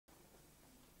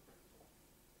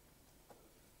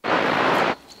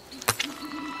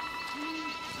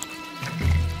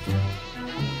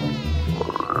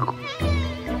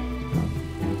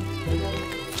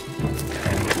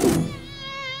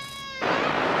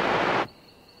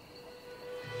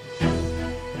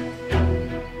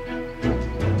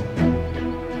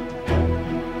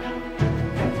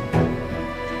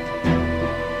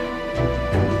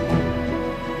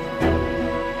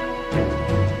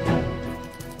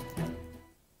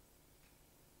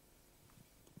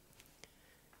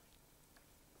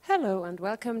Hello and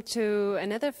welcome to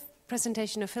another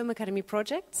presentation of Film Academy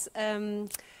projects. I'm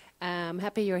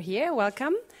happy you're here.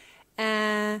 Welcome.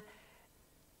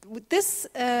 This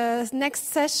next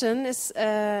session is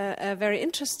a very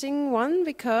interesting one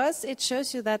because it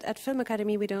shows you that at Film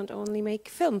Academy we don't only make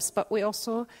films, but we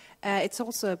also it's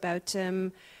also about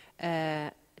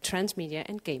transmedia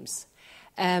and games.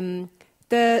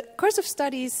 The course of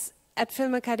studies at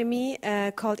Film Academy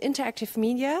called Interactive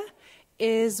Media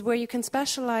is where you can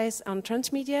specialize on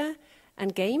transmedia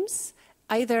and games,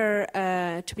 either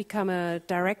to become a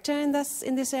director in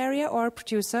this area, or a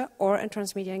producer, or a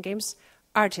transmedia and games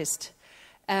artist.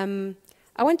 I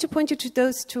want to point you to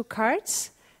those two cards.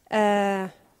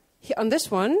 Here on this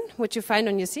one, which you find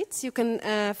on your seats, you can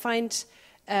find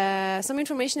some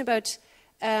information about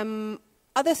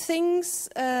other things,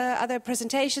 other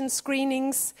presentations,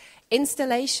 screenings,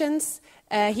 installations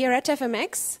here at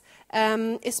FMX.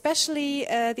 Especially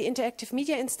the interactive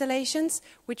media installations,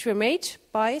 which were made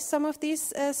by some of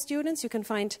these students. You can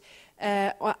find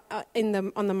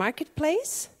on the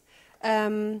marketplace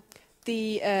the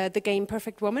game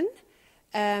Perfect Woman.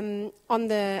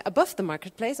 Above the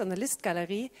marketplace, on the list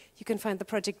gallery, you can find the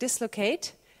project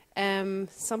Dislocate.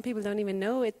 Some people don't even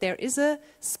know it. There is a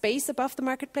space above the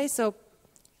marketplace, so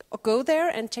go there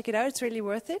and check it out. It's really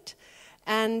worth it.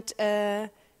 And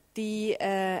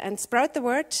Sprout the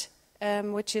Word,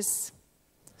 which is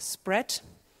spread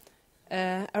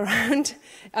around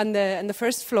on the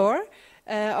first floor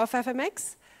of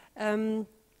FMX.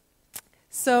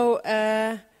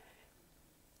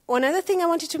 One other thing I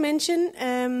wanted to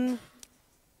mention,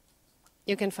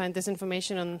 you can find this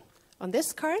information on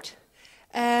this card.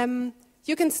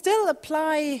 You can still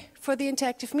apply for the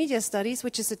Interactive Media Studies,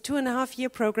 which is a 2.5-year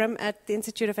program at the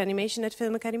Institute of Animation at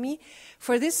Film Academy,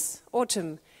 for this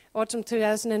autumn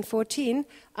 2014,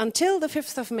 until the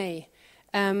 5th of May.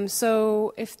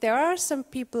 So if there are some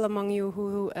people among you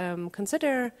who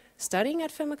consider studying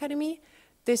at Film Academy,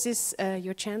 this is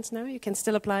your chance now. You can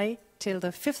still apply till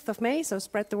the 5th of May, so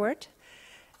spread the word.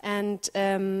 And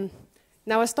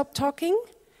now I stop talking,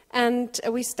 and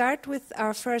we start with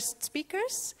our first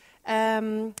speakers,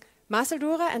 Marcel,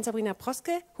 Durer and Sabrina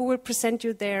Proske, who will present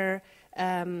you their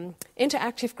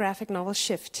interactive graphic novel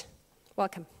Shift.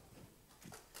 Welcome.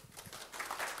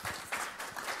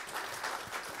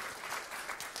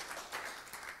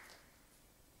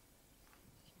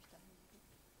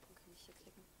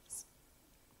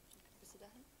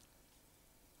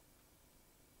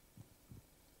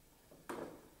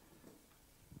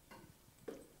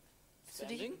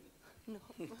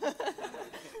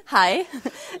 Hi,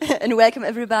 and welcome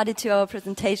everybody to our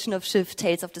presentation of Shift,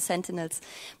 Tales of the Sentinels.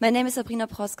 My name is Sabrina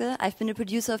Proske. I've been a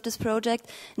producer of this project,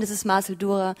 and this is Marcel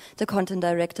Durer, the content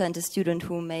director and the student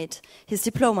who made his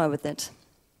diploma with it.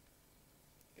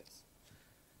 Yes.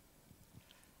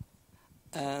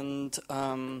 And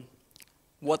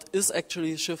what is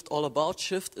actually Shift all about?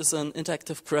 Shift is an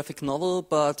interactive graphic novel,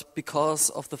 but because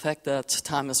of the fact that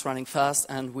time is running fast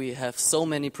and we have so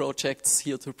many projects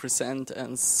here to present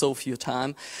and so few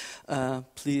time,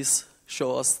 please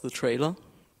show us the trailer.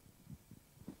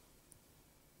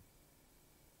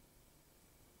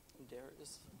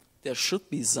 There should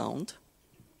be sound.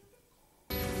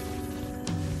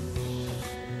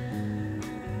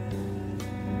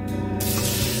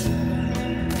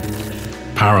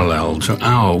 Parallel to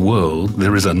our world,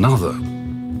 there is another,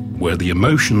 where the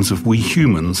emotions of we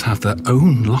humans have their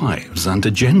own lives and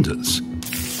agendas.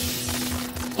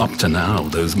 Up to now,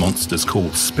 those monsters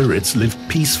called spirits lived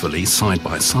peacefully side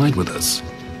by side with us,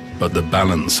 but the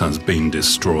balance has been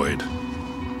destroyed.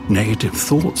 Negative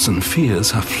thoughts and fears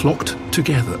have flocked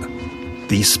together.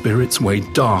 These spirits weigh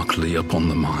darkly upon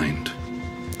the mind.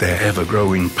 Their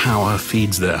ever-growing power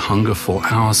feeds their hunger for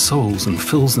our souls and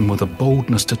fills them with a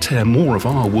boldness to tear more of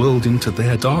our world into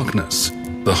their darkness.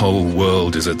 The whole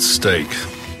world is at stake.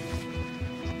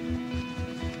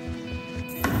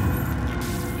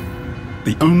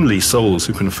 The only souls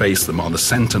who can face them are the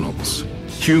Sentinels,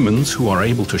 humans who are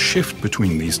able to shift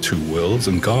between these two worlds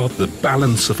and guard the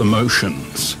balance of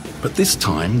emotions. But this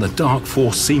time, the dark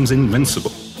force seems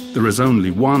invincible. There is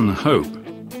only one hope: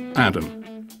 Adam.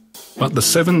 But the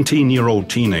 17-year-old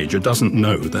teenager doesn't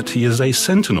know that he is a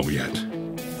Sentinel yet.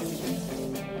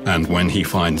 And when he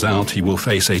finds out, he will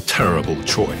face a terrible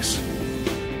choice.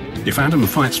 If Adam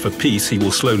fights for peace, he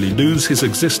will slowly lose his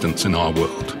existence in our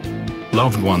world.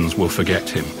 Loved ones will forget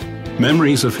him.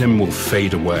 Memories of him will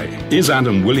fade away. Is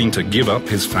Adam willing to give up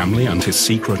his family and his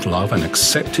secret love and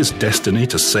accept his destiny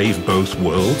to save both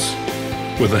worlds?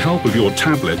 With the help of your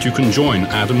tablet, you can join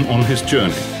Adam on his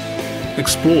journey.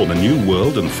 Explore the new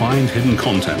world and find hidden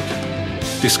content.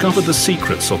 discover the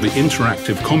secrets of the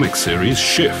interactive comic series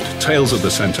Shift, Tales of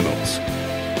the Sentinels.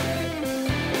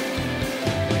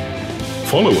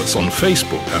 Follow us on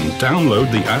Facebook and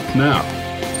download the app now.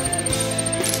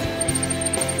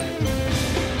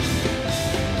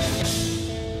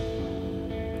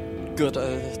 Good,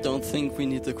 I don't think we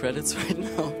need the credits right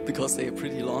now because they are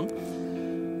pretty long.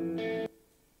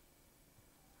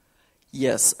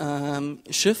 Yes,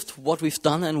 Shift, what we've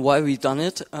done and why we've done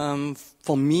it.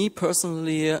 For me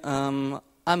personally, I'm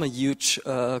a huge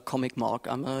comic mark.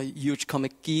 I'm a huge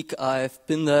comic geek. I've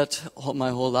been that my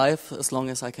whole life, as long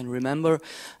as I can remember.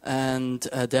 And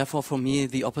therefore, for me,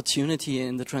 the opportunity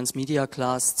in the transmedia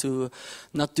class to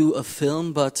not do a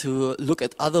film, but to look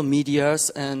at other medias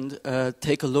and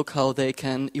take a look how they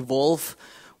can evolve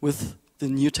with the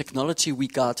new technology we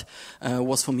got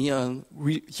was for me a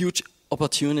huge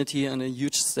opportunity and a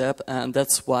huge step, and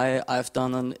that's why I've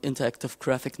done an interactive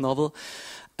graphic novel.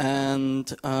 And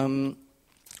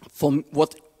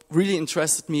what really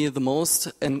interested me the most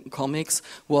in comics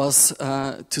was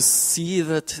to see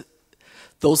that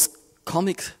those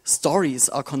comic stories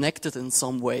are connected in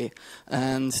some way,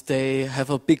 and they have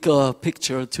a bigger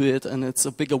picture to it, and it's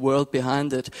a bigger world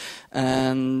behind it,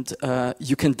 and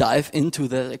you can dive into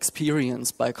that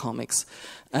experience by comics.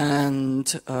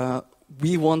 And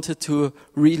we wanted to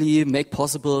really make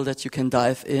possible that you can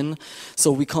dive in.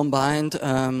 So we combined,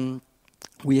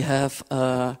 we have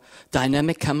a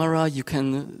dynamic camera. You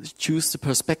can choose the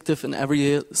perspective in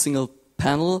every single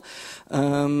panel.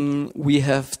 We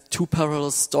have 2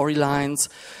 parallel storylines,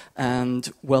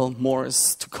 and well, more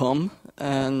is to come.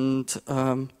 And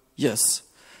yes.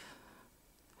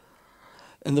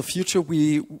 In the future,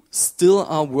 we still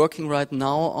are working right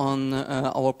now on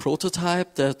our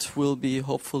prototype that will be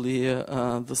hopefully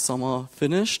this summer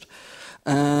finished.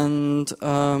 And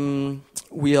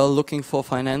we are looking for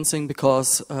financing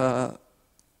because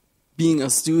being a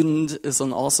student is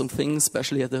an awesome thing,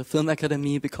 especially at the Film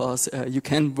Academy, because you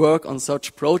can work on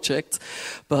such projects,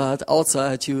 but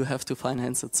outside you have to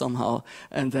finance it somehow.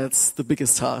 And that's the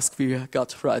biggest task we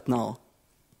got right now.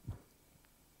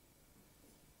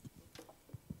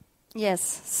 Yes,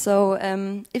 so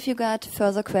if you got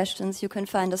further questions, you can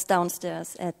find us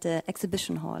downstairs at the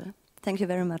exhibition hall. Thank you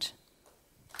very much.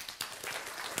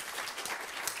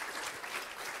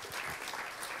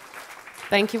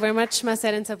 Thank you very much,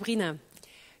 Marcel and Sabrina.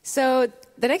 So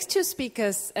the next 2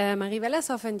 speakers, Marie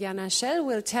Wellershoff and Jana Schell,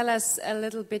 will tell us a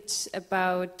little bit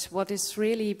about what is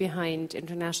really behind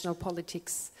international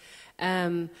politics.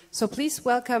 So please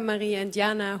welcome Marie and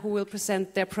Jana, who will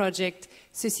present their project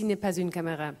Ceci n'est pas une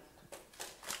caméra.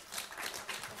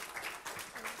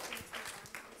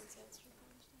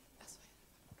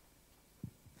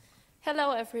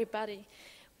 Hello everybody.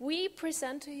 We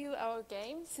present to you our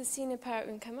game, Ceci n'est pas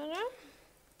une caméra.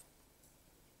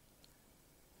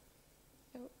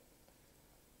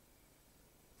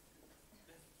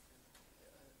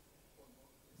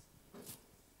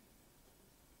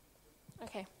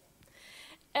 Okay.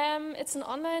 It's an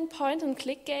online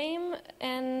point-and-click game,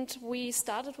 and we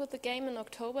started with the game in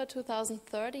October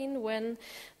 2013 when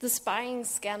the spying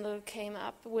scandal came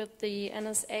up with the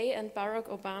NSA and Barack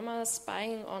Obama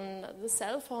spying on the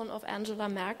cell phone of Angela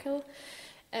Merkel.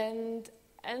 And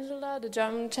Angela, the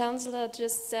German chancellor,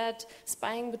 just said,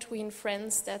 spying between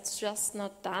friends, that's just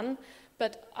not done.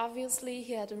 But obviously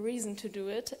he had a reason to do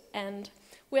it, and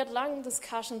we had long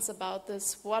discussions about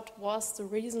this. What was the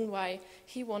reason why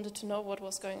he wanted to know what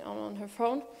was going on her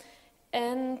phone?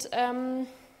 And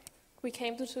we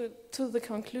came to the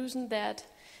conclusion that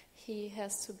he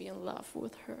has to be in love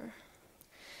with her.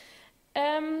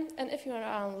 And if you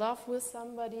are in love with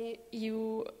somebody,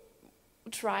 you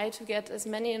try to get as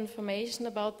many information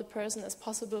about the person as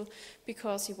possible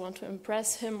because you want to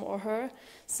impress him or her.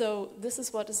 So this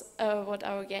is what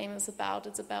our game is about.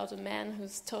 It's about a man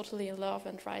who's totally in love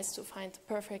and tries to find the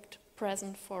perfect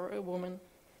present for a woman.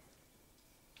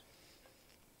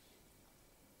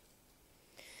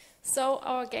 So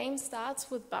our game starts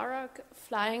with Barack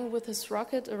flying with his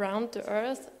rocket around the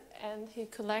Earth, and he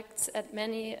collects as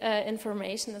many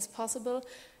information as possible.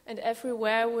 And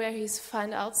everywhere where he's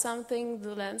find out something,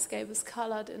 the landscape is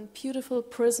colored in beautiful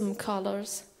prism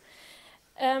colors.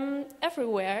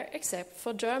 Everywhere except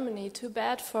for Germany. Too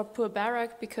bad for poor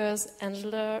Barack, because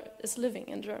Angela is living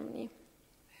in Germany.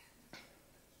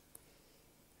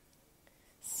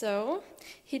 So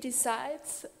he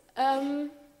decides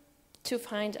to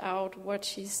find out what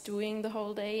she's doing the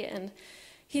whole day, and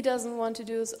he doesn't want to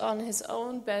do this on his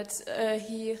own, but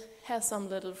he has some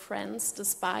little friends, the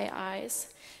spy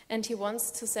eyes, and he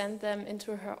wants to send them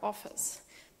into her office.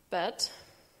 But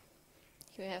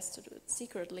he has to do it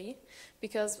secretly,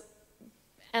 because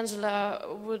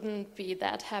Angela wouldn't be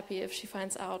that happy if she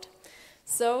finds out.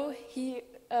 So he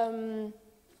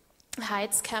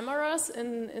hides cameras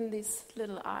in these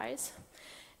little eyes.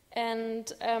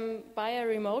 And by a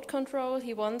remote control,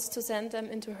 he wants to send them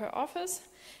into her office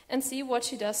and see what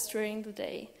she does during the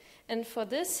day. And for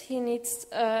this, he needs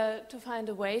to find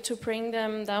a way to bring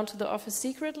them down to the office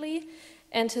secretly.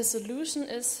 And his solution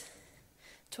is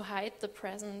to hide the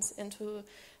presents into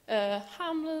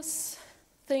harmless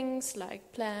things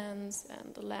like plants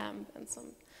and a lamp and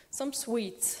some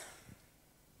sweets.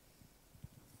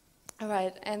 All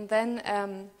right, and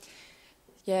then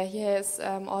he has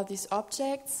all these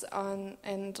objects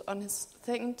and on his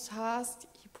second task,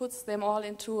 he puts them all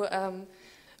into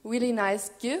really nice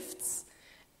gifts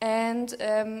and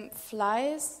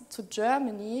flies to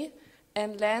Germany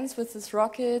and lands with his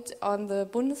rocket on the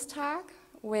Bundestag,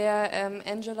 where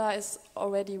Angela is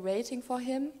already waiting for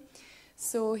him.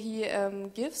 So he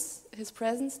gives his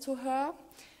presents to her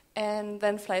and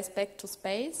then flies back to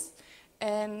space.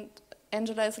 And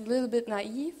Angela is a little bit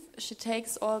naive. She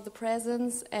takes all the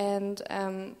presents and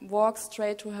walks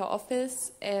straight to her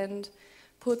office and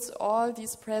puts all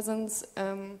these presents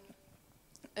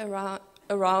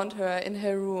around her in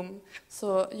her room.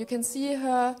 So you can see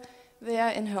her there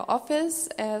in her office,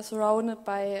 surrounded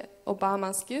by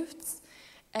Obama's gifts.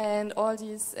 And all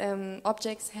these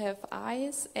objects have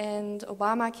eyes, and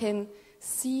Obama can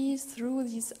see through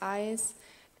these eyes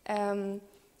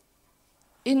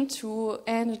into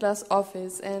Angela's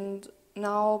office. And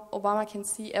now Obama can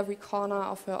see every corner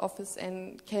of her office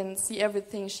and can see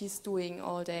everything she's doing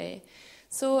all day.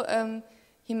 So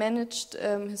he managed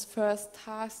his first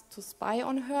task to spy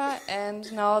on her,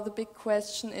 and now the big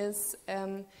question is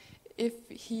if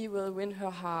he will win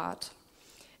her heart.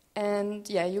 And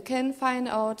yeah, you can find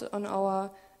out on our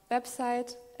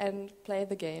website and play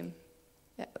the game.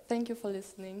 Yeah, thank you for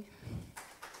listening.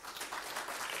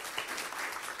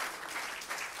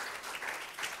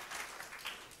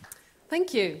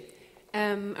 Thank you.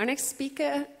 Our next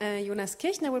speaker, Jonas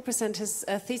Kirchner, will present his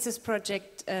thesis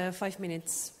project, 5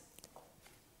 minutes.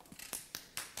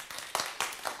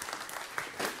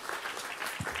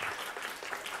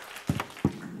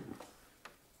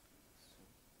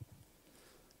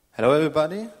 Hello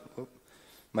everybody,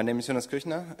 my name is Jonas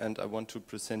Kirchner and I want to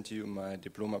present to you my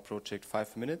diploma project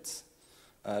 5 minutes,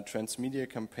 a transmedia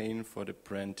campaign for the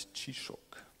brand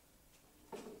G-Shock.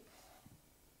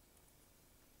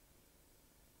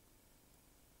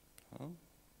 Oh,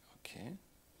 okay.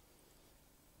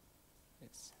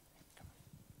 Yes.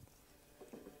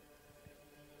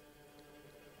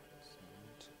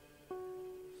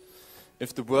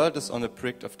 If the world is on the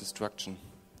brink of destruction,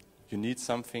 you need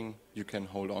something you can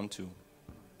hold on to.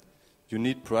 You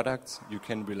need products you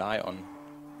can rely on.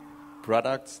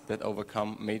 Products that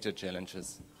overcome major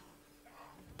challenges.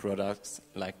 Products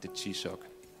like the G-Shock.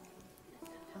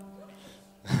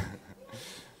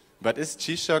 But is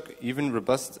G-Shock even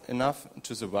robust enough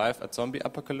to survive a zombie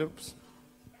apocalypse?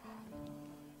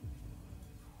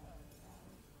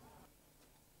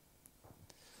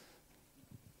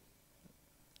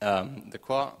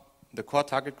 The core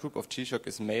target group of G-Shock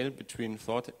is male between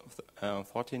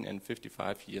 14 and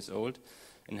 55 years old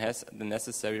and has the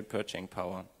necessary purchasing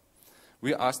power.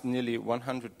 We asked nearly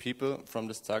 100 people from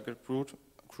this target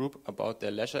group about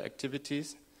their leisure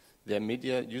activities, their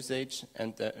media usage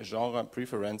and their genre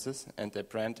preferences and their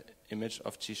brand image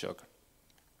of G-Shock.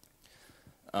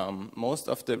 Most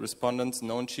of the respondents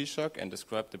know G-Shock and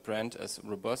describe the brand as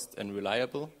robust and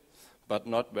reliable, but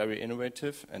not very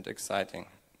innovative and exciting.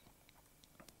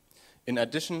 In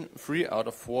addition, 3 out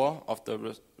of 4 of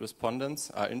the respondents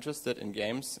are interested in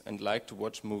games and like to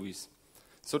watch movies.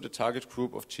 So the target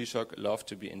group of G-Shock love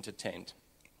to be entertained.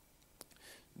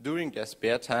 During their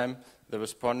spare time, the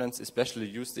respondents especially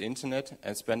use the internet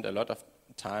and spend a lot of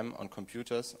time on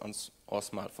computers or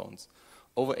smartphones.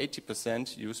 Over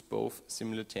 80% use both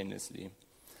simultaneously.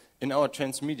 In our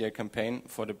transmedia campaign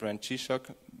for the brand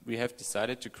G-Shock, we have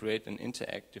decided to create an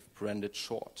interactive branded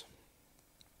short.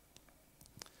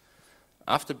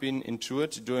 After being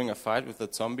injured during a fight with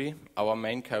a zombie, our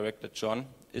main character, John,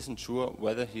 isn't sure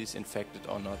whether he is infected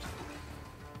or not.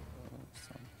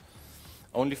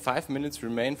 Only 5 minutes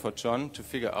remain for John to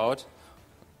figure out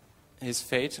his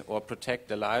fate or protect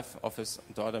the life of his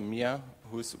daughter Mia,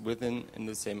 who is with him in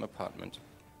the same apartment.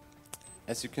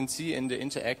 As you can see in the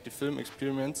interactive film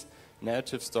experience,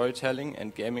 narrative storytelling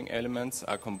and gaming elements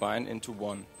are combined into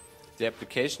one. The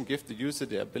application gives the user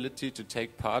the ability to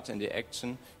take part in the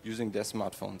action using their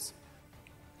smartphones.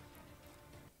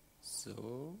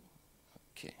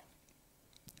 Okay.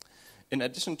 In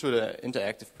addition to the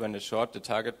interactive branded short, the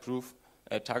target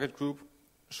group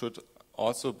should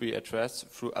also be addressed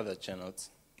through other channels.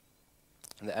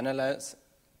 The analysis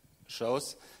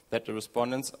shows that the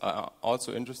respondents are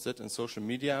also interested in social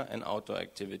media and outdoor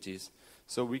activities.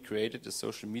 So we created a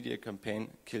social media campaign,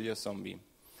 Kill Your Zombie.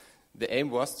 The aim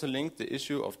was to link the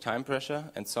issue of time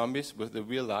pressure and zombies with the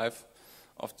real life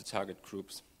of the target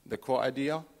groups. The core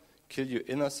idea, kill your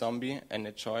inner zombie and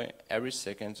enjoy every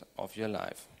second of your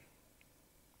life.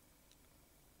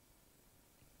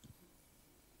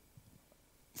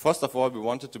 First of all, we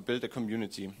wanted to build a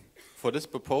community. For this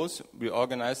purpose, we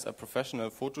organized a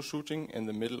professional photo shooting in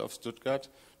the middle of Stuttgart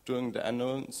during the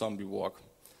annual Zombie Walk.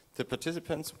 The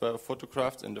participants were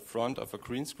photographed in the front of a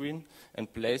green screen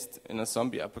and placed in a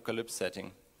zombie apocalypse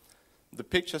setting. The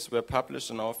pictures were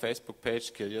published on our Facebook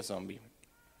page, Kill Your Zombie.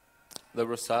 The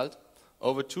result,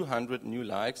 over 200 new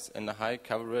likes and a high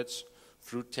coverage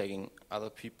through tagging other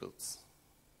people's.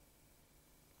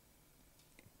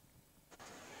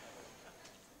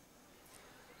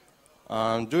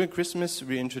 During Christmas,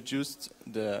 we introduced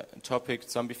the topic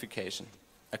zombification.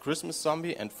 A Christmas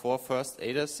zombie and 4 first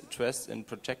aiders dressed in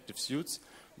protective suits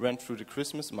ran through the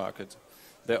Christmas market.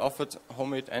 They offered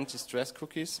homemade anti-stress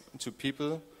cookies to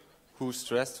people who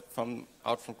stressed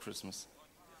out from Christmas.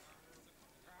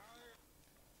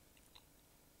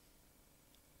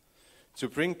 To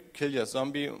bring Kill Your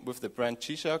Zombie with the brand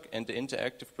G-Shock and the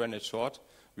interactive branded short,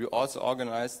 we also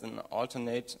organized an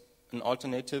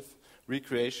alternative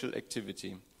recreational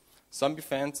activity. Zombie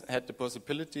fans had the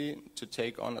possibility to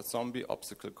take on a zombie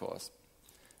obstacle course.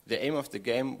 The aim of the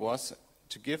game was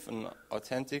to give an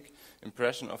authentic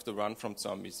impression of the run from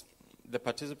zombies. The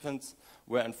participants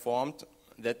were informed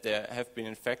that they have been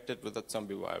infected with a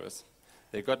zombie virus.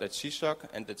 They got a G-Shock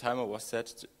and the timer was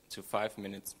set to 5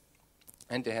 minutes.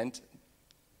 And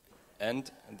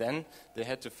then they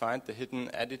had to find the hidden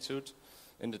attitude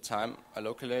in the time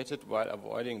allocated while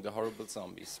avoiding the horrible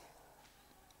zombies.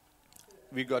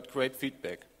 We got great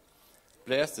feedback.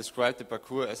 Players described the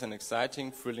parkour as an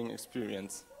exciting, thrilling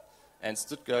experience. And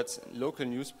Stuttgart's local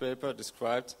newspaper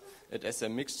described it as a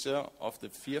mixture of the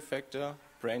fear factor,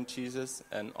 brain teasers,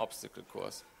 and obstacle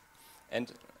course.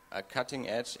 And a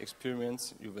cutting-edge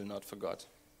experience you will not forget.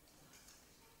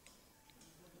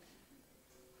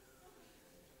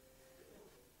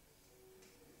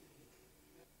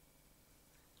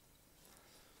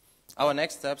 Our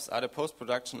next steps are the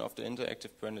post-production of the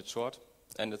interactive branded short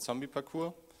and the zombie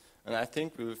parkour, and I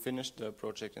think we will finish the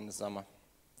project in the summer.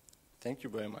 Thank you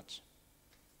very much.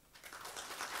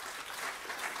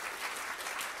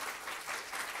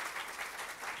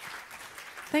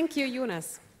 Thank you,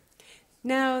 Jonas.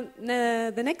 Now,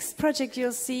 the next project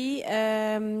you'll see,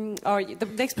 or the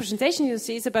next presentation you'll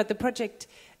see, is about the project,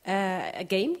 a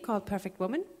game called Perfect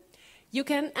Woman. You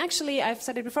can actually, I've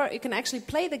said it before, you can actually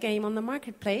play the game on the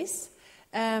marketplace.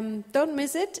 Don't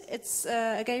miss it. It's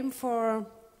a game for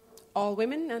all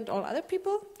women and all other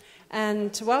people.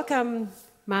 And welcome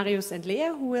Marius and Lea,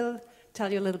 who will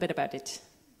tell you a little bit about it.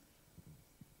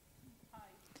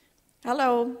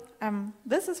 Hello,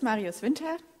 this is Marius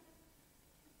Winter.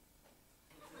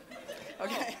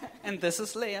 Okay, and this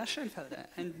is Lea Schönfelder,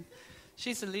 and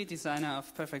she's the lead designer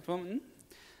of Perfect Woman.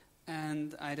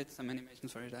 And I did some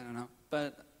animations for it, I don't know.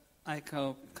 But I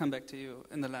come back to you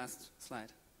in the last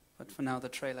slide. But for now, the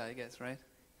trailer, I guess, right?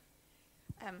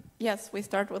 Yes, we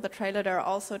start with the trailer. There are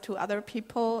also 2 other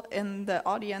people in the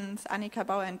audience, Annika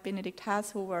Bauer and Benedikt Haas,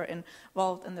 who were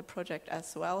involved in the project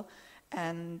as well.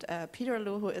 And Peter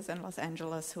Liu, who is in Los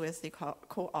Angeles, who is the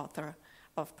co-author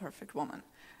of Perfect Woman.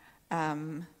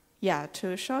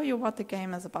 To show you what the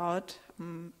game is about,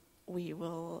 we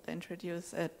will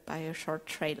introduce it by a short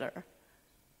trailer.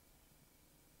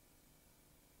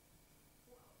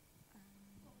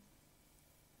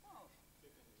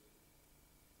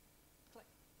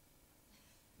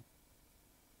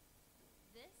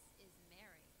 This is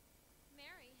Mary.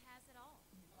 Mary has it all.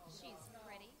 She's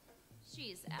pretty.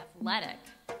 She's athletic.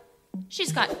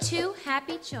 She's got 2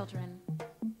 happy children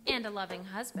and a loving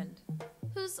husband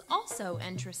who's also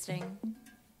interesting.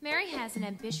 Mary has an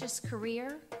ambitious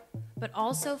career, but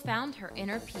also found her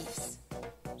inner peace.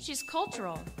 She's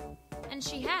cultural, and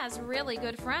she has really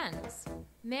good friends.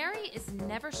 Mary is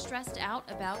never stressed out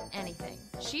about anything.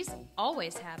 She's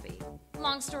always happy.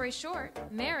 Long story short,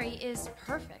 Mary is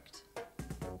perfect.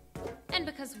 And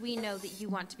because we know that you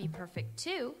want to be perfect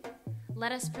too,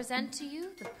 let us present to you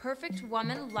the Perfect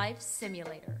Woman Life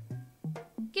Simulator.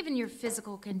 Given your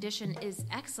physical condition is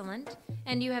excellent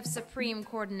and you have supreme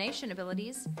coordination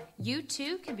abilities, you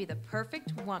too can be the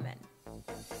perfect woman.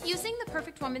 Using the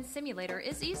Perfect Woman Simulator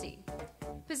is easy.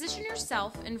 Position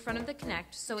yourself in front of the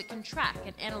Kinect so it can track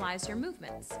and analyze your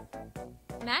movements.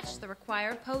 Match the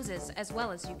required poses as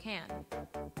well as you can.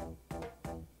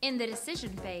 In the decision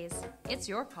phase, it's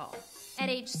your call. At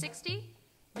age 60,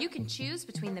 you can choose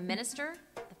between the minister,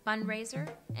 the fundraiser,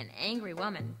 an angry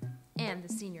woman, and the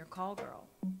senior call girl.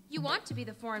 You want to be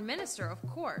the foreign minister, of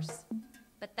course,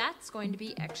 but that's going to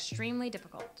be extremely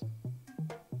difficult.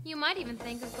 You might even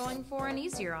think of going for an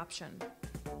easier option.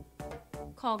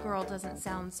 Call girl doesn't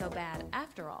sound so bad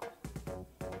after all.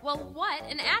 Well, what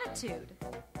an attitude!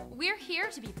 We're here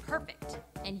to be perfect,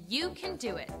 and you can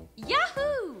do it.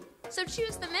 Yahoo! So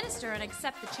choose the minister and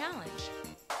accept the challenge.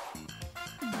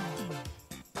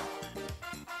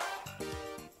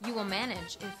 You will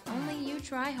manage if only you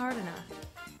try hard enough.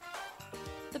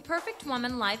 The Perfect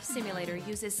Woman Life Simulator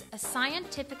uses a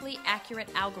scientifically accurate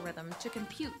algorithm to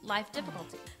compute life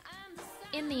difficulty.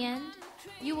 In the end,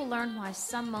 you will learn why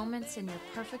some moments in your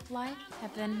perfect life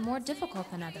have been more difficult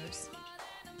than others.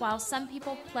 While some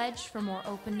people pledge for more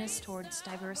openness towards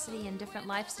diversity and different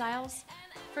lifestyles,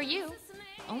 for you,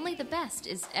 only the best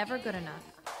is ever good enough.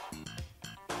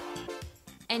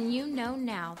 And you know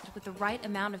now that with the right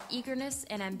amount of eagerness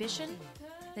and ambition,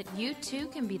 that you too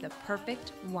can be the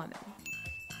perfect woman.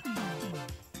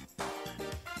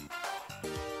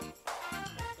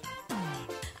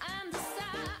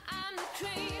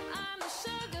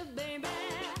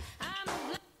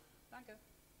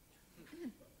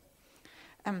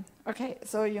 Okay,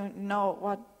 so you know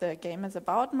what the game is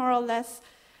about, more or less.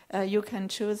 You can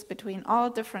choose between all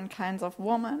different kinds of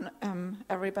women.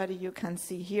 Everybody you can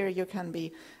see here, you can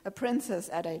be a princess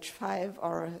at age 5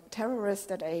 or a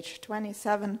terrorist at age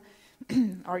 27,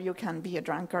 or you can be a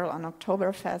drunk girl on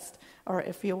Oktoberfest, or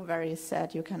if you're very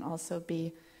sad, you can also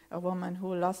be a woman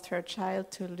who lost her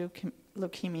child to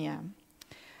leukemia.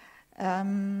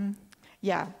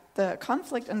 The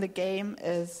conflict in the game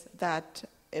is that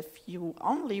if you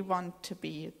only want to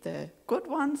be the good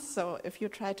ones, so if you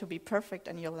try to be perfect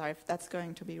in your life, that's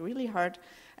going to be really hard,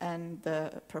 and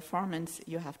the performance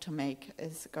you have to make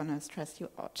is going to stress you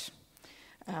out.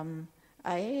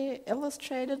 I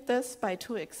illustrated this by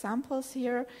 2 examples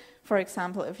here. For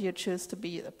example, if you choose to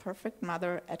be the perfect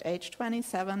mother at age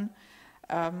 27,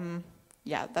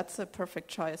 that's a perfect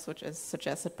choice, which is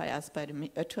suggested by us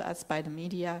to us by the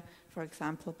media, for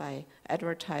example, by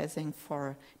advertising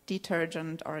for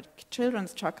detergent or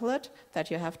children's chocolate, that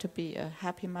you have to be a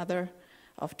happy mother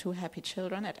of 2 happy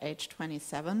children at age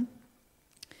 27.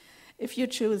 If you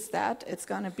choose that, it's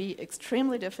going to be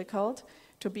extremely difficult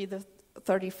to be the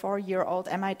 34-year-old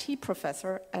MIT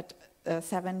professor at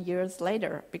 7 years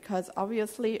later, because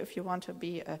obviously if you want to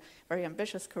be a very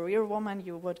ambitious career woman,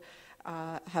 you would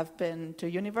have been to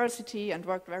university and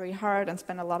worked very hard and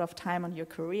spent a lot of time on your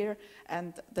career,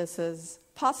 and this is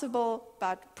possible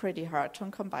but pretty hard to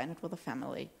combine it with a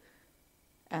family.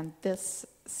 And this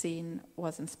scene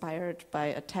was inspired by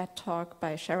a TED Talk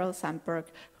by Sheryl Sandberg,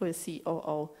 who is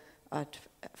COO at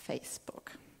Facebook.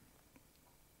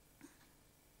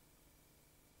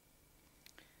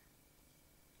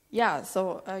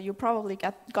 So you probably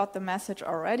got the message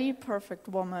already. Perfect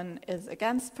Woman is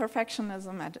against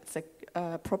perfectionism, and it's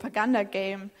a propaganda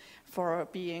game for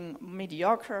being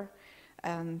mediocre,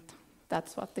 and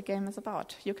that's what the game is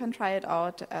about. You can try it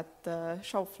out at the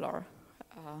show floor.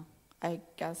 I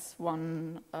guess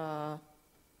 1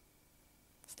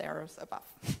 stairs above.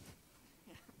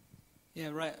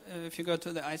 Yeah, right. If you go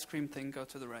to the ice cream thing, go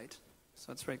to the right.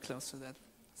 So it's very close to that.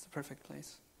 It's the perfect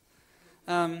place.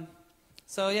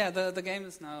 So yeah, the game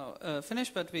is now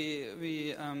finished, but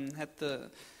we had the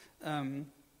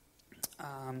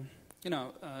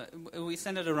we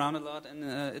sent it around a lot, and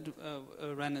it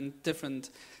ran in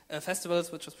different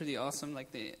festivals, which was pretty awesome,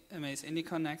 like the Amaze Indie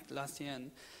Connect last year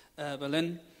in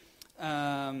Berlin,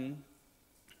 and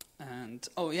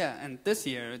this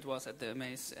year it was at the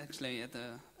Amaze, actually at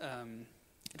the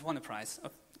it won a prize.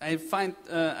 I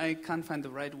can't find the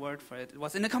right word for it. It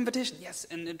was in a competition, yes,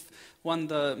 and it won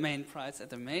the main prize at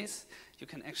the Maze. You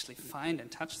can actually find and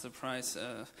touch the prize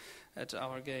at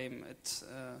our game.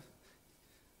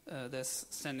 There's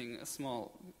standing a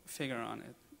small figure on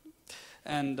it,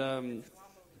 and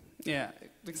yeah,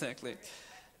 exactly.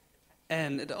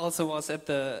 And it also was at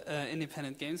the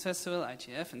Independent Games Festival,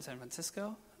 IGF, in San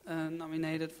Francisco,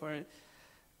 nominated for it.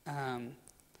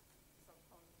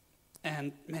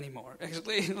 And many more,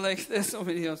 actually. Like, there's so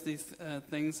many of these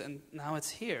things, and now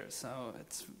it's here, so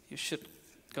you should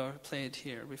go play it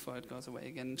here before it goes away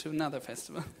again to another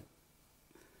festival.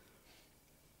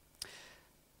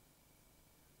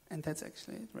 And that's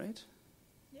actually it, right?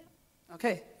 Yeah.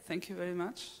 Okay, thank you very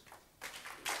much.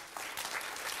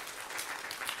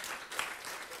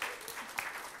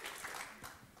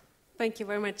 Thank you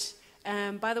very much.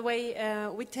 By the way,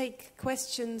 we take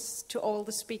questions to all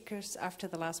the speakers after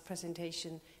the last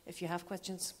presentation. If you have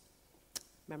questions,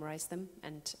 memorize them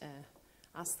and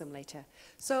ask them later.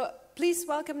 So please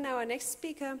welcome now our next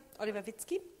speaker, Oliver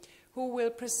Witzki, who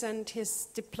will present his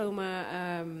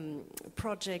diploma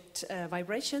project,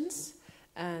 Vibrations,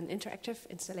 an interactive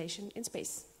installation in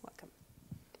space. Welcome.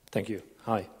 Thank you.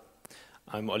 Hi,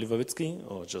 I'm Oliver Witzki,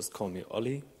 or just call me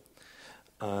Olli.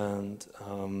 And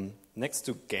next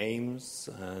to games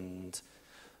and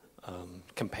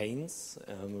campaigns,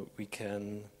 we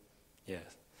can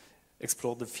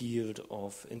explore the field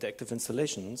of interactive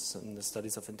installations and the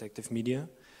studies of interactive media.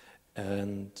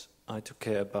 And I took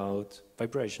care about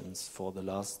vibrations for the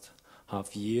last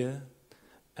half year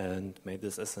and made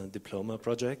this as a diploma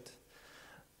project.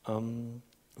 Who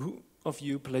of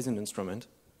you plays an instrument?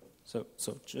 So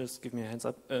just give me a hands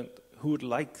up. And who would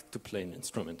like to play an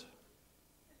instrument?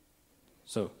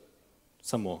 So,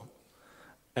 some more.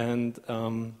 And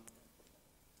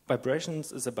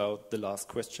vibrations is about the last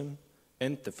question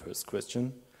and the first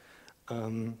question.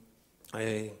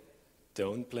 I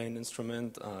don't play an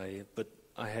instrument, but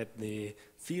I had the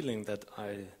feeling that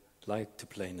I like to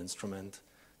play an instrument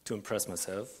to impress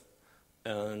myself.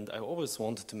 And I always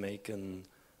wanted to make an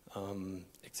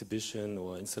exhibition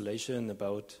or installation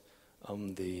about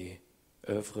the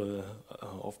oeuvre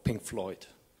of Pink Floyd.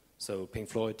 So Pink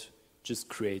Floyd just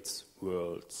creates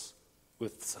worlds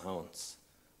with sounds,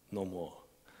 no more.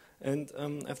 And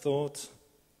I thought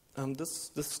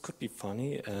this could be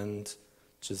funny and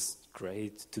just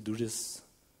great to do this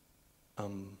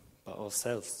by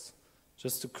ourselves,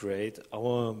 just to create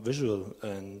our visual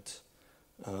and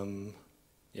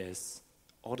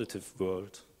auditive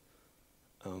world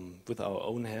with our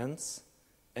own hands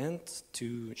and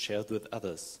to share it with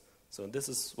others. So this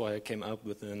is why I came up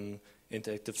with an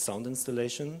interactive sound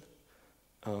installation.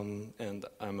 And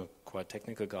I'm a quite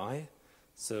technical guy,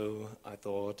 so I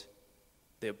thought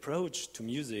the approach to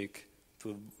music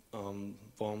to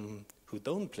one who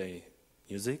don't play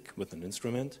music with an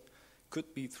instrument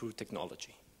could be through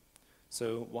technology.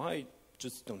 So why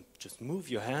don't just move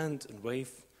your hand and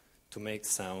wave to make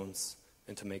sounds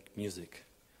and to make music?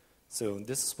 So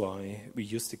this is why we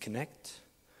used to Kinect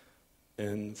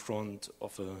in front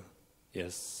of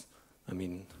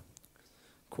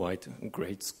quite a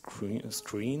great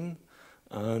screen,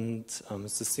 and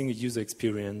it's a single user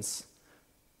experience.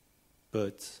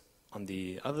 But on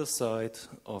the other side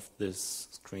of this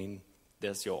screen,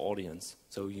 there's your audience.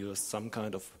 So you're some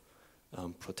kind of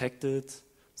protected.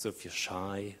 So if you're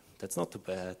shy, that's not too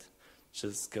bad.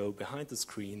 Just go behind the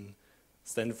screen,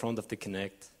 stand in front of the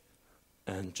Kinect,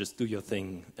 and just do your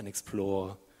thing and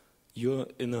explore your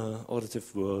inner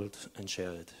auditive world and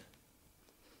share it.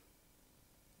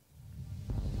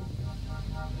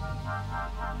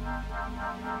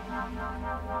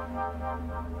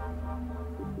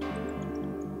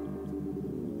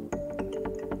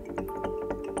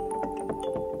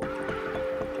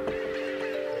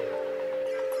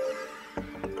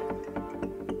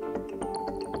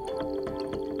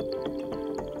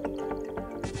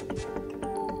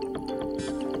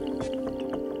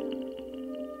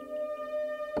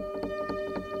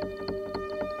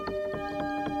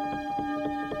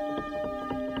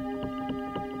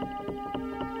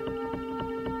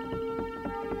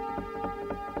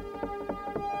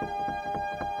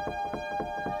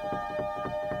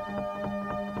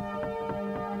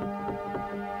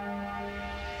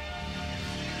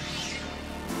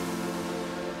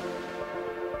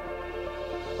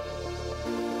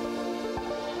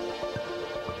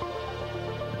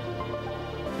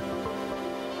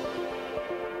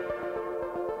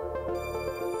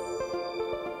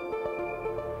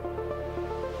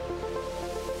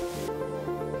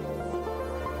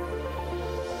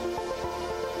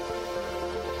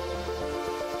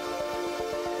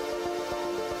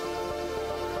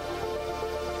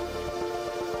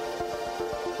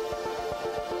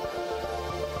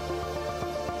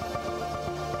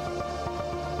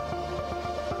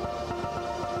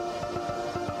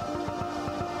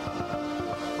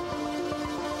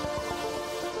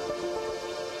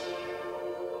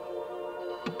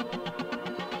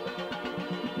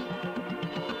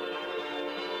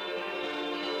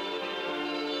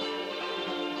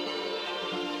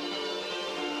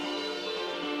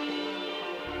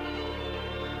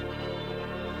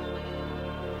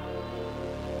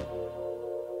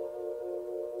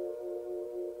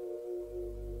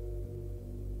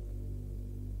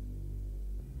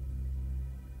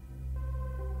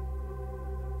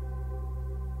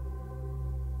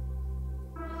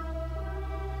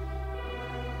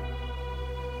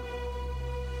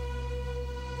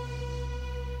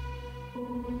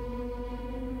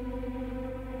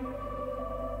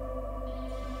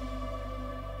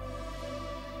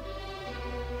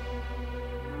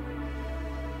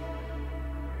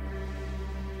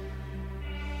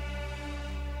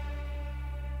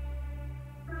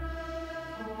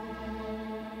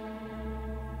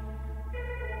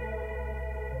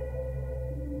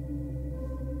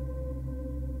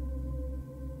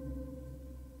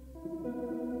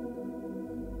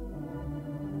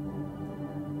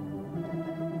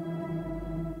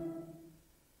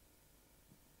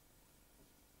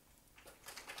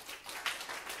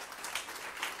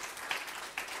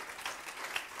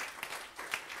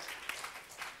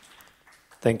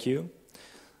 Thank you.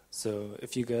 So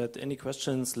if you got any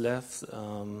questions left,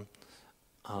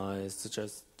 I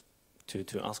suggest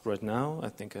to ask right now. I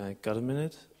think I got a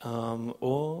minute.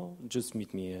 Or just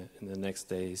meet me in the next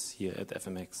days here at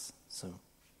FMX. So,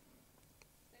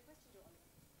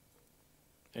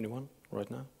 anyone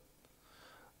right now?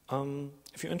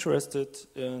 If you're interested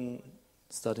in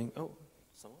studying... Oh,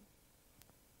 someone?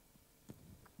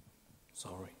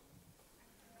 Sorry.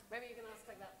 Maybe you can ask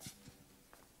like that.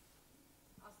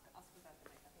 Ask with that.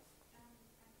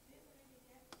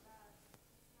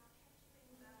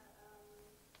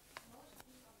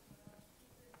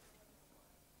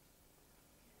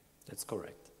 That's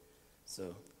correct.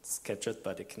 So it's captured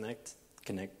by the Connect.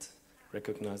 Connect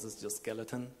recognizes your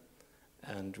skeleton,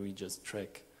 and we just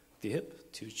track the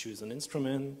hip to choose an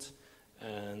instrument,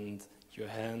 and your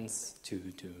hands to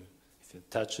if it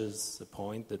touches a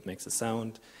point that makes a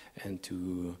sound, and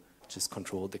to just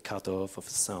control the cutoff of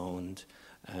the sound,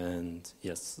 and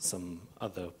yes, some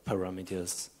other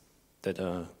parameters that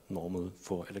are normal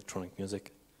for electronic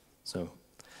music. So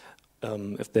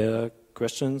if there are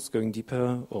questions going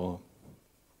deeper or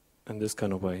in this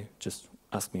kind of way, just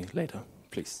ask me later,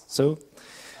 please. So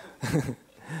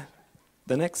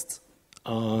the next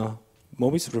are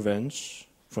Moby's Revenge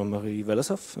from Marie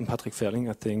Wellershoff and Patrick Ferling.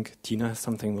 I think Tina has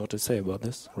something more to say about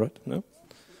this, right? No?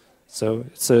 So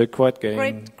it's a quite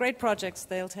game. Great projects.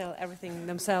 They'll tell everything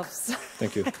themselves.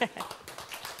 Thank you.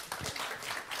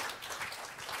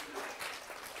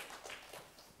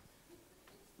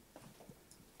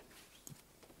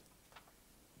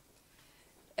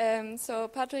 So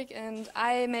Patrick and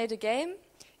I made a game.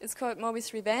 It's called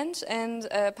Moby's Revenge, and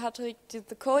Patrick did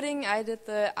the coding, I did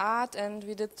the art, and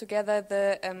we did together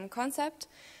the concept.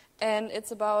 And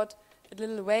it's about a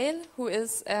little whale who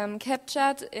is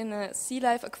captured in a sea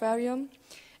life aquarium,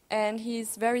 and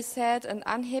he's very sad and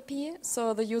unhappy,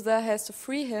 so the user has to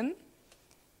free him.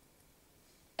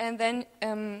 And then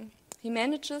he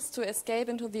manages to escape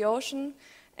into the ocean,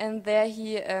 and there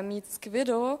he meets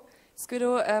Squiddo.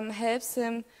 Squiddo helps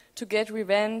him to get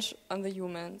revenge on the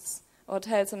humans, or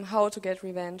tells him how to get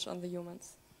revenge on the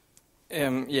humans.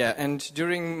 Yeah, and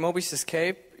during Moby's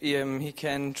escape, he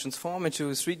can transform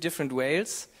into 3 different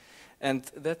whales. And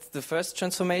that's the first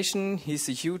transformation. He's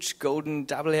a huge golden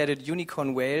double-headed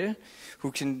unicorn whale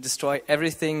who can destroy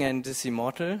everything and is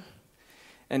immortal.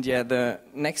 And yeah, the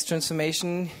next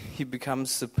transformation, he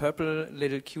becomes a purple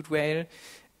little cute whale.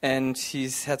 And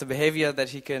he's had the behavior that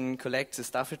he can collect the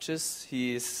starfishes.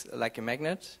 He is like a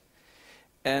magnet.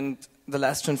 And the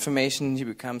last transformation, he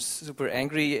becomes super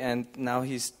angry, and now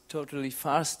he's totally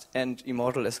fast and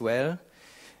immortal as well.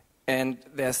 And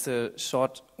there's a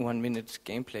short 1-minute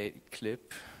gameplay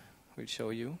clip we'll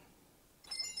show you.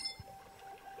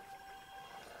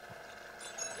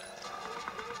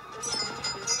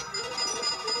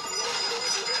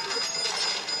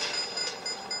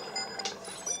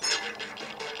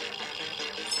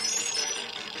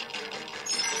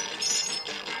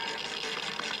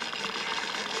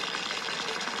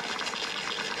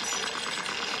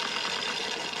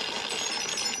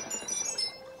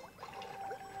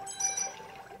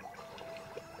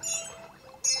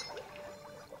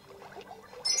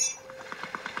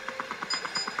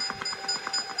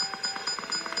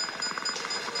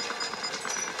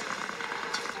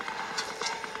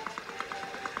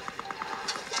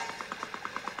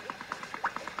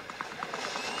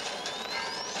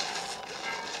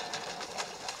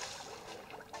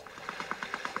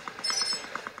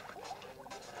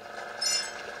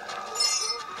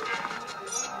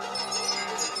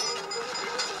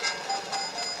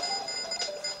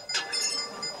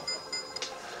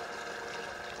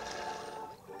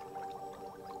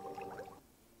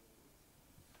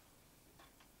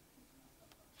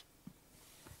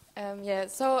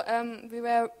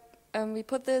 We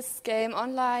put this game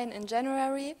online in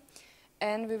January,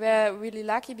 and we were really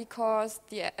lucky because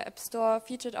the App Store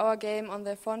featured our game on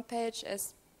their front page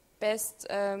as best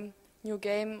new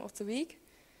game of the week,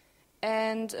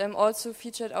 and also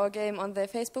featured our game on their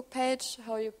Facebook page,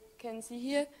 how you can see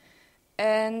here,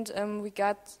 and we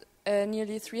got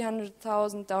nearly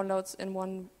 300,000 downloads in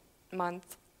 1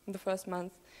 month, in the first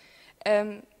month.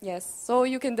 Yes, so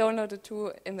you can download it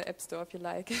too in the App Store if you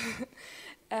like.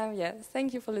 Yes,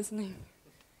 thank you for listening.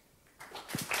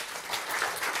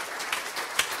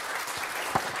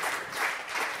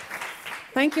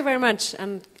 Thank you very much,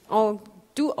 and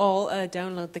do all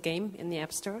download the game in the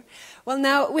App Store. Well,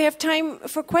 now we have time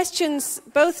for questions,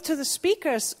 both to the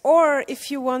speakers, or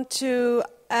if you want to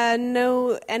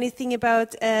know anything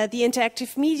about the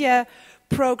interactive media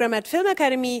program at Film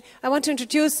Academy, I want to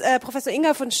introduce Professor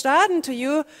Inga von Staden to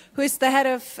you, who is the head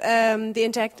of the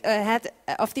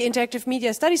Interactive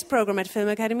Media Studies program at Film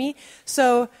Academy.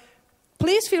 So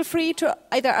please feel free to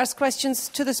either ask questions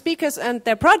to the speakers and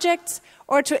their projects,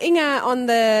 or to Inga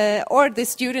or the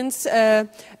students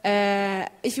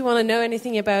if you want to know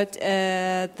anything about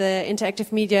the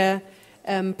Interactive Media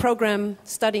program,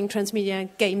 studying transmedia,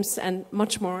 games, and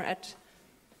much more at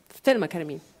Film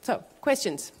Academy. So,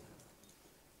 questions?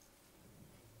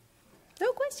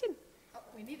 No question? Oh,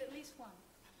 we need at least one.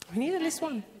 We need at least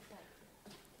one.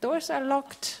 Doors are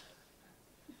locked.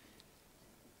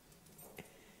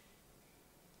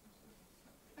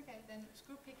 Okay, then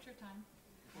screw picture time.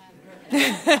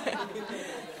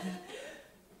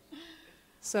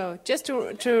 So, just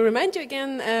to remind you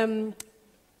again,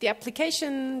 the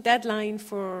application deadline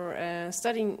for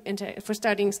studying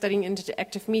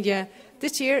interactive media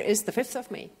this year is the 5th of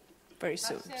May, very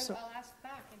soon. So I'll ask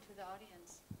back into the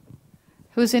audience.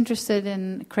 Who's interested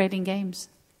in creating games?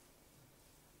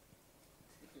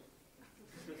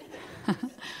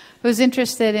 Who's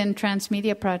interested in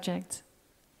transmedia projects?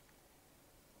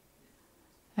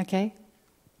 Okay.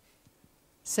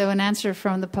 So an answer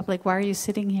from the public, why are you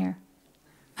sitting here?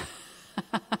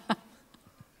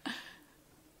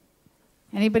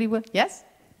 Anybody will? Yes?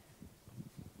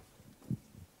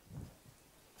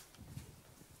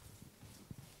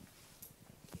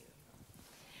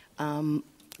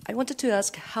 I wanted to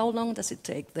ask, how long does it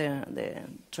take the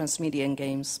transmedia and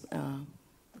games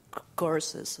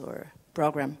courses or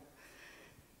program?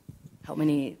 How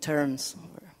many terms?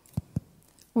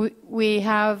 We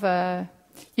have,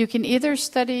 you can either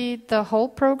study the whole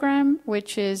program,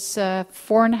 which is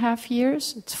 4.5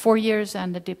 years. It's 4 years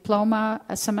and a diploma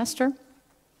a semester.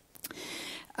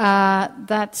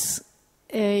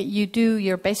 You do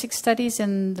your basic studies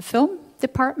in the film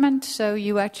department, so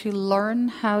you actually learn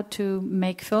how to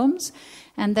make films,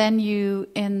 and then you,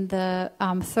 in the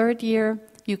 3rd year,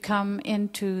 you come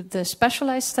into the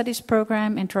specialized studies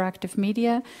program, interactive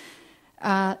media.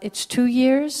 It's 2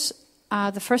 years.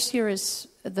 The first year is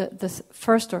the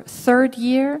first or third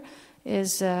year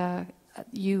is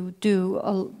you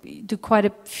do quite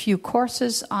a few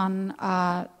courses on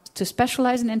to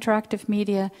specialize in interactive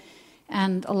media,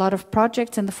 and a lot of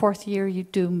projects. In the 4th year, you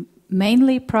do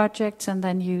mainly projects, and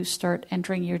then you start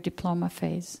entering your diploma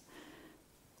phase.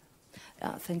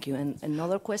 Thank you. And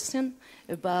another question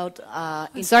about...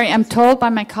 Sorry, I'm told by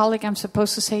my colleague I'm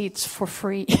supposed to say it's for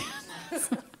free.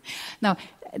 No,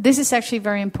 this is actually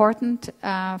very important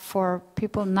for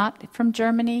people not from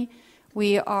Germany.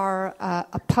 We are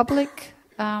a public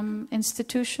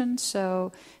institution,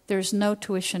 so there's no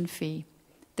tuition fee.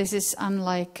 This is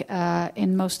unlike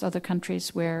in most other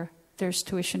countries where there's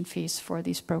tuition fees for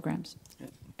these programs.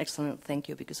 Excellent, thank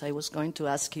you, because I was going to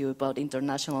ask you about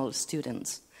international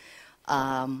students.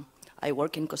 I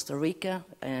work in Costa Rica,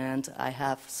 and I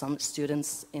have some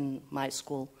students in my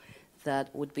school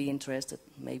that would be interested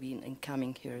maybe in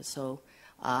coming here. So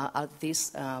are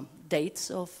these dates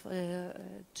of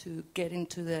to get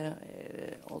into the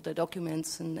all the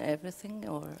documents and everything,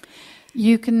 or?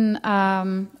 You can.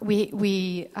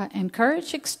 We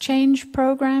encourage exchange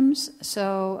programs.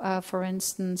 So, for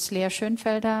instance, Lea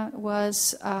Schönfelder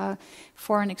was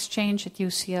for an exchange at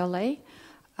UCLA.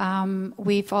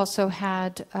 We've also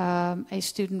had a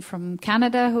student from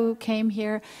Canada who came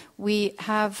here. We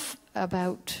have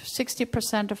about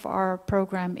 60% of our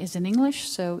program is in English.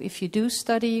 So if you do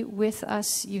study with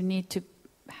us, you need to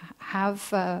have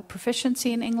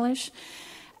proficiency in English.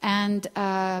 And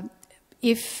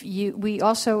we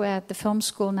also at the film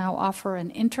school now offer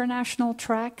an international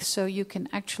track, so you can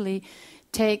actually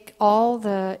take all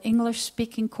the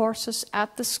English-speaking courses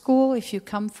at the school if you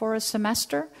come for a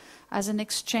semester as an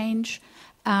exchange.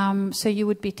 So you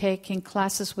would be taking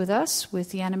classes with us, with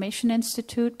the Animation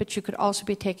Institute, but you could also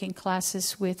be taking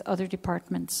classes with other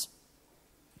departments.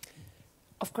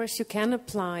 Of course, you can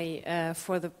apply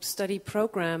for the study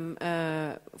program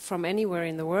from anywhere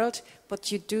in the world,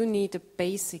 but you do need a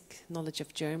basic knowledge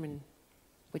of German,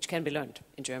 which can be learned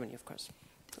in Germany, of course.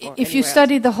 If you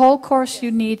study the whole course,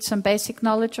 you need some basic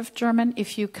knowledge of German.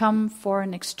 If you come for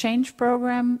an exchange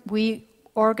program, we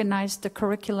organize the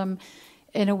curriculum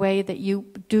in a way that you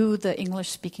do the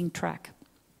English-speaking track.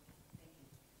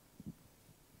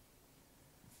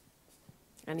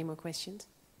 Any more questions?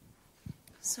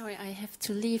 Sorry, I have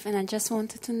to leave, and I just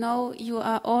wanted to know, you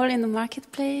are all in the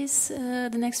marketplace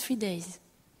the next 3 days,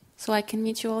 so I can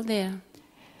meet you all there,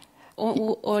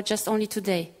 or just only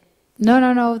today?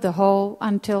 No. The whole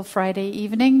until Friday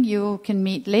evening. You can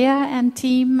meet Leah and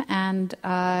team, and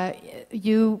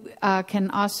you can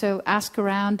also ask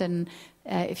around. And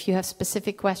if you have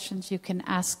specific questions, you can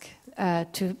ask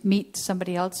to meet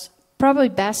somebody else. Probably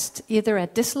best either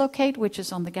at Dislocate, which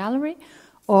is on the gallery,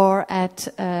 or at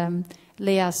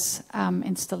Leah's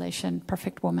installation,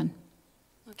 Perfect Woman.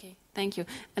 Okay, thank you.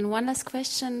 And one last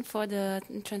question for the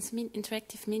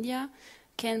interactive media.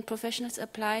 Can professionals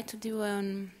apply to do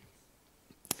an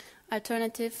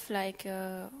alternative, like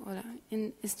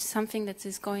is something that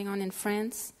is going on in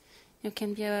France? You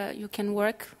can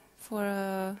work for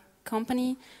a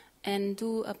company and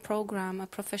do a program, a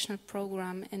professional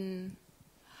program in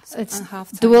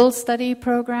half-time. Dual study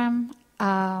program.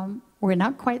 We're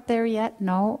not quite there yet.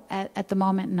 No, at the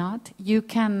moment not. You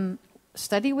can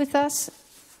study with us.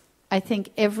 I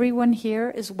think everyone here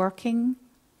is working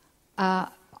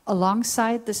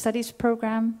alongside the studies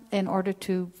program in order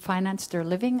to finance their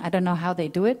living. I don't know how they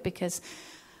do it because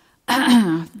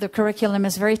the curriculum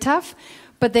is very tough,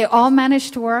 but they all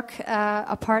manage to work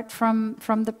apart from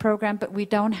the program. But we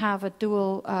don't have a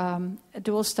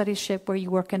dual studyship where you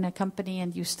work in a company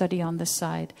and you study on the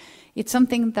side. It's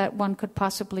something that one could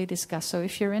possibly discuss. So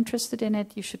if you're interested in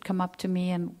it, you should come up to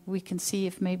me and we can see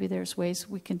if maybe there's ways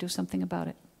we can do something about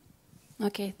it.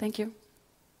 Okay, thank you.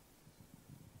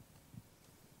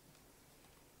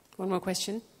 One more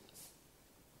question?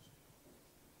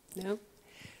 No?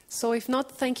 So if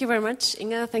not, thank you very much,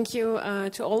 Inga. Thank you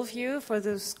to all of you for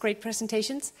those great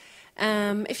presentations.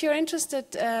 If you're interested,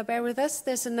 bear with us.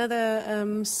 There's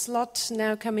another slot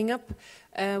now coming up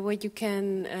where you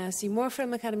can see more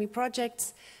Film Academy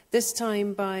projects, this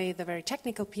time by the very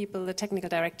technical people, the technical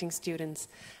directing students.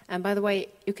 And by the way,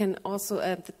 you can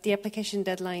also, the application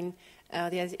deadline,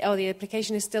 the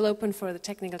application is still open for the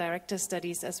technical director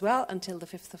studies as well until the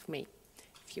 5th of May,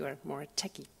 if you are more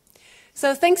techie.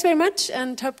 So thanks very much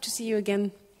and hope to see you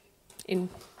again in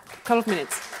a couple of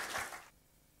minutes.